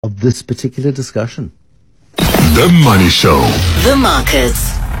of this particular discussion. The Money Show. The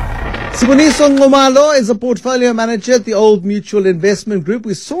Markets. Siboniso Ngomalo is a portfolio manager at the Old Mutual Investment Group.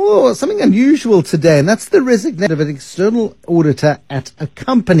 We saw something unusual today, and that's the resignation of an external auditor at a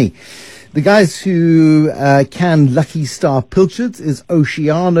company. The guys who canned Lucky Star Pilchards is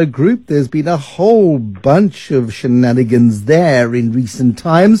Oceana Group. There's been a whole bunch of shenanigans there in recent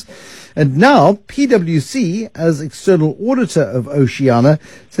times. And now PwC, as external auditor of Oceana,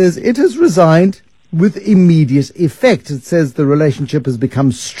 says it has resigned with immediate effect. It says the relationship has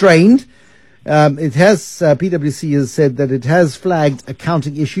become strained. PwC has said that it has flagged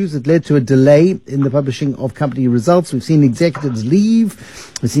accounting issues that led to a delay in the publishing of company results. We've seen executives leave.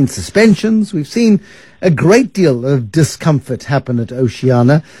 We've seen suspensions. We've seen a great deal of discomfort happen at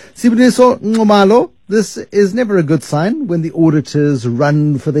Oceana. Siboniso Ngomalo, this is never a good sign when the auditors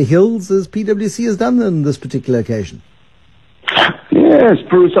run for the hills, as PwC has done on this particular occasion. Yes,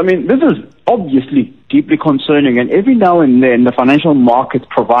 Bruce. I mean, this is obviously deeply concerning, and every now and then the financial markets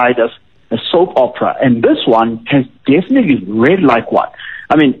provide us a soap opera, and this one has definitely read like one.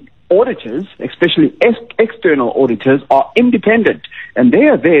 I mean, auditors, especially external auditors, are independent, and they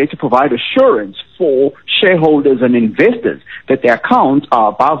are there to provide assurance for shareholders and investors that their accounts are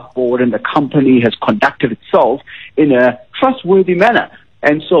above board and the company has conducted itself in a trustworthy manner.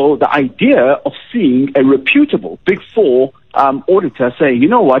 And so the idea of seeing a reputable Big Four auditor say, you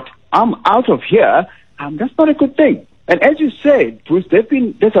know what, I'm out of here, that's not a good thing. And as you said, Bruce,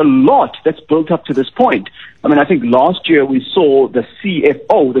 there's a lot that's built up to this point. I mean, I think last year we saw the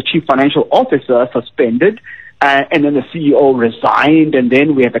CFO, the Chief Financial Officer, suspended, and then the CEO resigned, and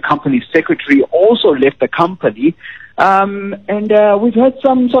then we had the company secretary also left the company. We've heard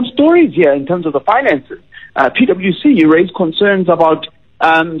some stories here in terms of the finances. PwC raised concerns about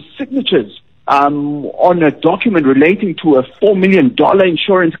signatures on a document relating to a $4 million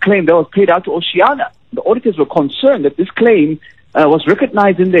insurance claim that was paid out to Oceana. The auditors were concerned that this claim was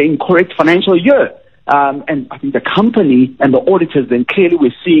recognized in the incorrect financial year. And I think the company and the auditors then clearly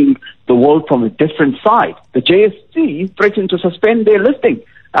were seeing the world from a different side. The JSE threatened to suspend their listing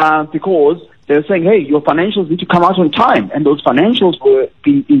because they were saying, hey, your financials need to come out on time. And those financials were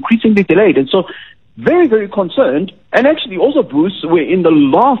being increasingly delayed. And so very, very concerned. And actually also, Bruce, in the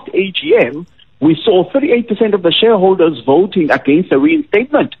last AGM, we saw 38% of the shareholders voting against the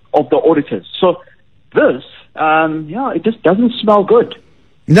reinstatement of the auditors. So this, it just doesn't smell good.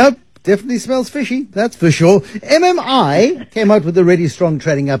 Nope, definitely smells fishy, that's for sure. MMI came out with a really strong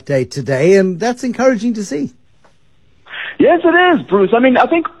trading update today, and that's encouraging to see. Yes, it is, Bruce. I mean, I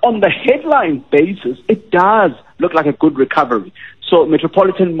think on the headline basis, it does look like a good recovery. So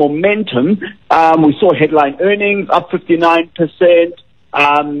Metropolitan Momentum, we saw headline earnings up 59%,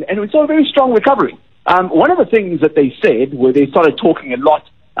 and we saw a very strong recovery. One of the things that they said, where they started talking a lot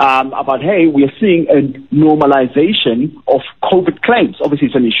about, hey, we are seeing a normalization of COVID claims. Obviously,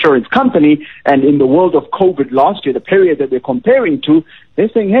 it's an insurance company, and in the world of COVID last year, the period that we're comparing to, they're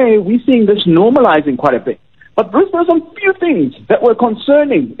saying, hey, we're seeing this normalizing quite a bit. But Bruce, there are some few things that were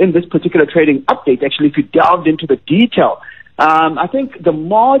concerning in this particular trading update, actually, if you delved into the detail. I think the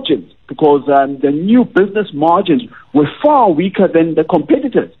margins, because the new business margins were far weaker than the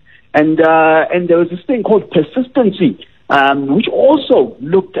competitors. And there was this thing called persistency, which also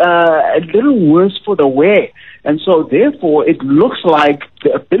looked a little worse for the wear. And so, therefore, it looks like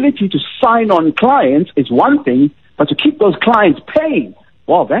the ability to sign on clients is one thing, but to keep those clients paying,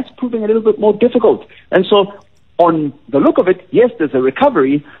 well, that's proving a little bit more difficult. And so, on the look of it, yes, there's a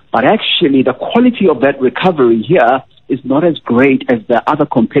recovery, but actually the quality of that recovery here is not as great as the other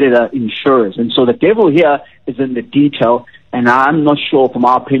competitor insurers. And so the devil here is in the detail, and I'm not sure, from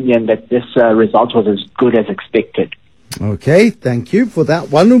our opinion, that this result was as good as expected. Okay, thank you for that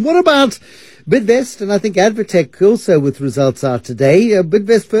one. And what about Bidvest? And I think Advotech also with results out today.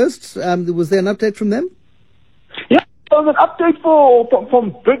 Bidvest first, was there an update from them? Yeah, there was an update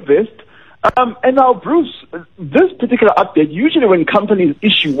from Bidvest. And now, Bruce, this particular update, usually when companies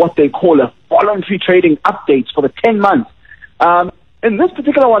issue what they call a voluntary trading updates for the 10 months, in this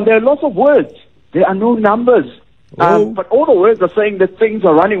particular one, there are lots of words. There are no numbers. But all the words are saying that things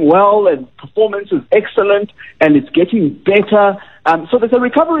are running well and performance is excellent and it's getting better. So there's a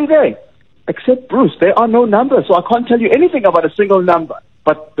recovery there. Except, Bruce, there are no numbers, so I can't tell you anything about a single number.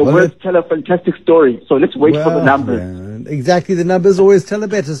 But the words tell a fantastic story, so let's wait for the numbers. Exactly. The numbers always tell a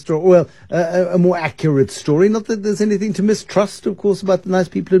better story, well, a more accurate story. Not that there's anything to mistrust, of course, about the nice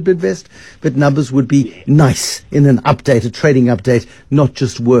people at Bidvest, but numbers would be nice in an update, a trading update, not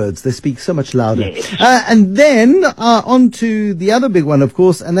just words. They speak so much louder. Yes. And then on to the other big one, of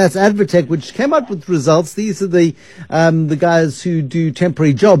course, and that's Advotech, which came out with results. These are the guys who do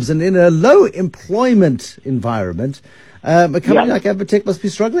temporary jobs, and in a low employment environment, a company like Advotech must be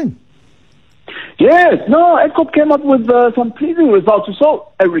struggling. Yes, no, Adcorp came up with some pleasing results. We saw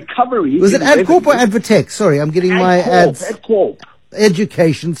a recovery. Was it Adcorp or Advotech? Sorry, I'm getting my ads. Adcorp.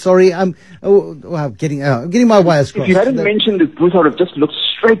 Education, sorry, I'm getting my wires crossed. If you hadn't mentioned it, Bruce, I would have just looked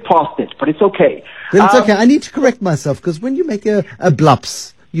straight past it, but it's okay. Then it's okay. I need to correct myself, because when you make a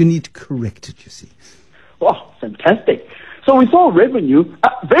blups, you need to correct it, you see. Oh, fantastic. So we saw revenue,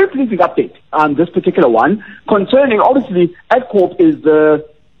 very pleasing update on this particular one, concerning, obviously, Adcorp is the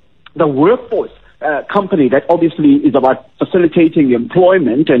workforce company that obviously is about facilitating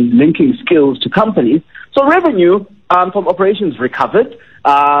employment and linking skills to companies. So revenue from operations recovered.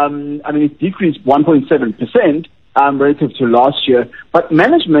 It decreased 1.7% relative to last year, but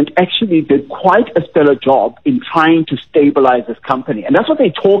management actually did quite a stellar job in trying to stabilize this company. And that's what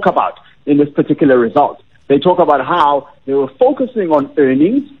they talk about in this particular result. They talk about how they were focusing on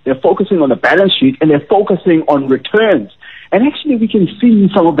earnings, they're focusing on the balance sheet, and they're focusing on returns. And actually, we can see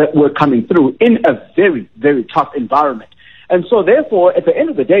some of that work coming through in a very, very tough environment. And so, therefore, at the end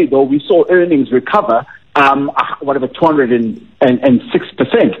of the day, though, we saw earnings recover,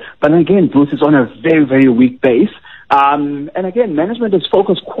 206%. But again, Bruce, is on a very, very weak base. And again, management has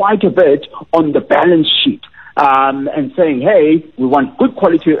focused quite a bit on the balance sheet and saying, hey, we want good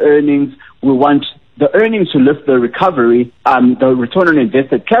quality earnings, we want the earnings to lift the recovery, the return on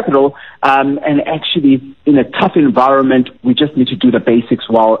invested capital, and actually in a tough environment, we just need to do the basics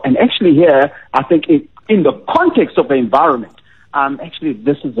well. And actually here, I think in the context of the environment, actually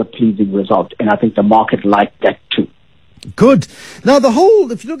this is a pleasing result, and I think the market liked that too. Good. Now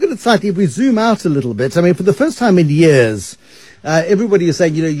if you look at it slightly, if we zoom out a little bit, I mean, for the first time in years, everybody is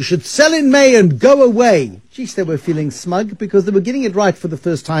saying, you should sell in May and go away. Geez, they were feeling smug because they were getting it right for the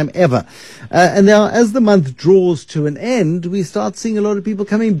first time ever. And now, as the month draws to an end, we start seeing a lot of people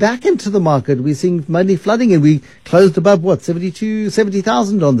coming back into the market. We're seeing money flooding, and we closed above,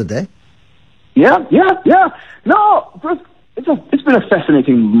 70,000 on the day? Yeah. No, Bruce, it's been a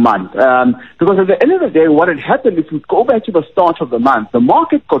fascinating month because at the end of the day, what had happened, if we go back to the start of the month, the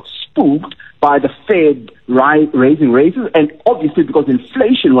market got spooked by the Fed raising rates, and obviously because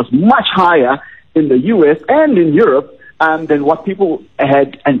inflation was much higher in the U.S. and in Europe than what people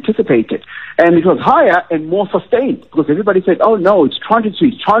had anticipated. And it was higher and more sustained because everybody said, oh no, it's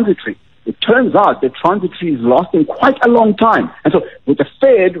transitory. It turns out that transitory is lasting quite a long time. And so with the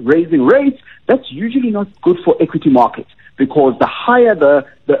Fed raising rates, that's usually not good for equity markets, because the higher the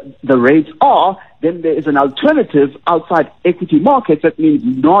rates are, then there is an alternative outside equity markets. That means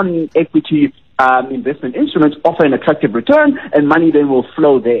non-equity investment instruments offer an attractive return, and money then will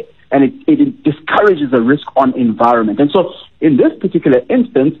flow there. And it discourages a risk-on environment. And so in this particular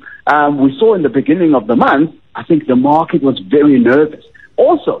instance, we saw in the beginning of the month, I think the market was very nervous.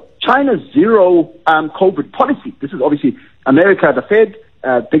 Also, China's zero COVID policy. This is obviously America, the Fed,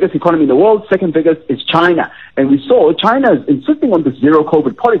 biggest economy in the world, second biggest is China. And we saw China is insisting on the zero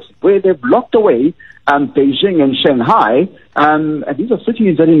COVID policy, where they've locked away Beijing and Shanghai. And these are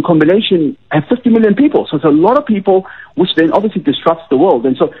cities that in combination have 50 million people. So it's a lot of people, which then obviously disrupts the world.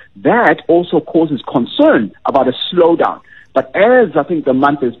 And so that also causes concern about a slowdown. But as I think the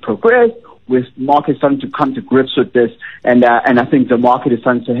month has progressed, with markets starting to come to grips with this, and I think the market is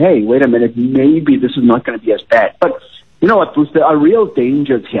starting to say, hey, wait a minute, maybe this is not going to be as bad. But you know what, Bruce, there are real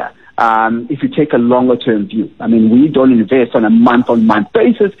dangers here if you take a longer-term view. I mean, we don't invest on a month-on-month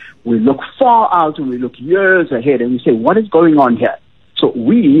basis. We look far out and we look years ahead, and we say, what is going on here? So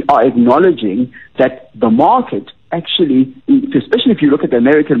we are acknowledging that the market actually, especially if you look at the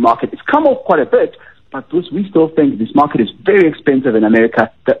American market, it's come off quite a bit. But Bruce, we still think this market is very expensive in America.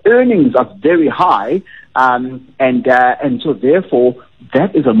 The earnings are very high, and so therefore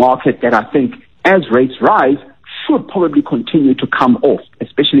that is a market that I think, as rates rise, should probably continue to come off,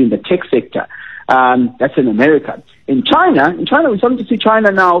 especially in the tech sector. That's in America. In China, we're starting to see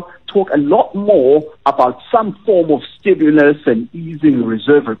China now talk a lot more about some form of stimulus and easing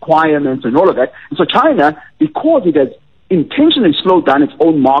reserve requirements and all of that. And so China, because it has intentionally slowed down its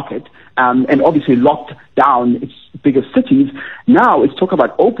own market, and obviously locked down its biggest cities, now it's talk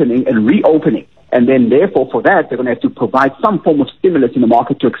about opening and reopening. And then therefore for that, they're going to have to provide some form of stimulus in the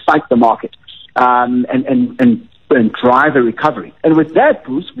market to excite the market and drive a recovery. And with that,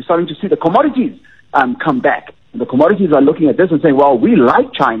 Bruce, we're starting to see the commodities come back. The commodities are looking at this and saying, well, we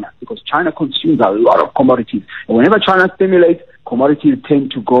like China because China consumes a lot of commodities. And whenever China stimulates, commodities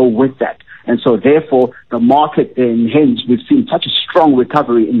tend to go with that. And so therefore, the market then, hence, we've seen such a strong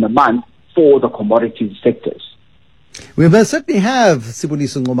recovery in the month for the commodities sectors. We most certainly have,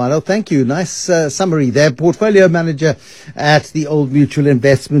 Sibusiso Nxumalo. Thank you. Nice summary there. Portfolio manager at the Old Mutual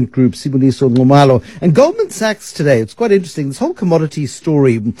Investment Group, Sibusiso Nxumalo. And Goldman Sachs today, it's quite interesting, this whole commodity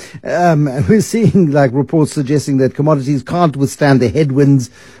story. We're seeing like reports suggesting that commodities can't withstand the headwinds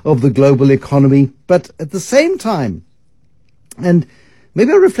of the global economy. But at the same time, and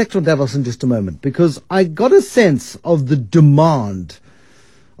maybe I'll reflect on Davos in just a moment, because I got a sense of the demand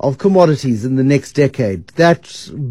of commodities in the next decade. That